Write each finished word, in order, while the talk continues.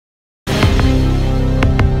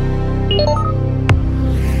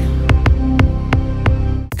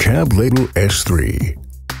cablabel S3.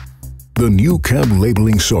 The new cab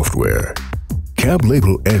labeling software.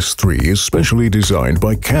 Cablabel S3 is specially designed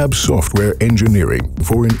by Cab Software Engineering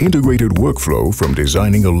for an integrated workflow from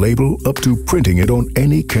designing a label up to printing it on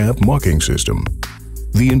any cab marking system.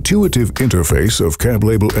 The intuitive interface of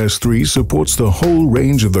Cablabel S3 supports the whole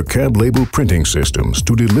range of the cab label printing systems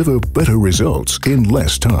to deliver better results in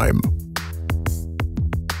less time.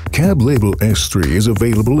 Cablabel S3 is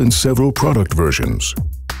available in several product versions,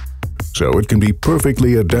 so it can be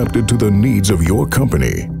perfectly adapted to the needs of your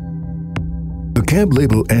company. The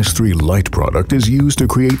Cablabel S3 Lite product is used to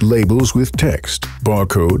create labels with text,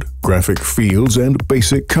 barcode, graphic fields, and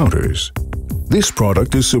basic counters. This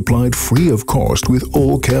product is supplied free of cost with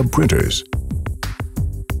all cab printers.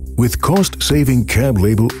 With cost-saving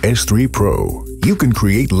Cablabel S3 Pro, you can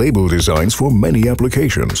create label designs for many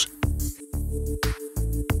applications.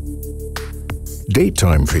 Date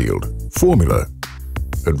time field, formula,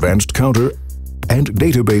 advanced counter, and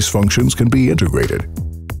database functions can be integrated.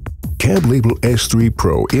 Cablabel S3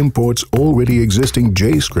 Pro imports already existing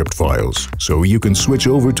JScript files, so you can switch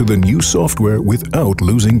over to the new software without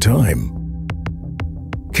losing time.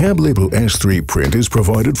 Cablabel S3 Print is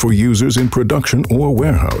provided for users in production or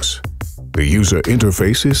warehouse. The user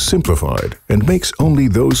interface is simplified and makes only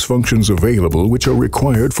those functions available which are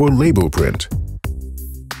required for label print.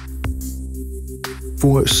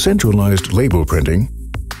 For centralized label printing,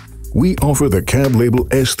 we offer the Cablabel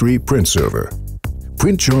S3 Print Server.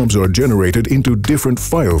 Print jobs are generated into different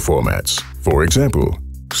file formats. For example,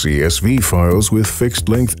 CSV files with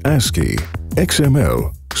fixed-length ASCII,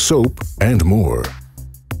 XML, SOAP, and more.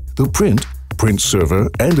 The print server,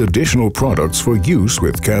 and additional products for use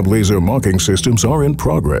with cab laser marking systems are in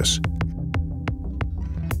progress.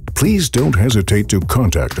 Please don't hesitate to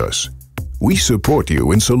contact us. We support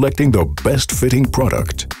you in selecting the best fitting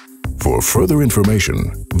product. For further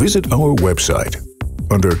information, visit our website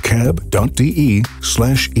under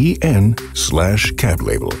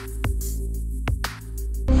cab.de/en/cablabel.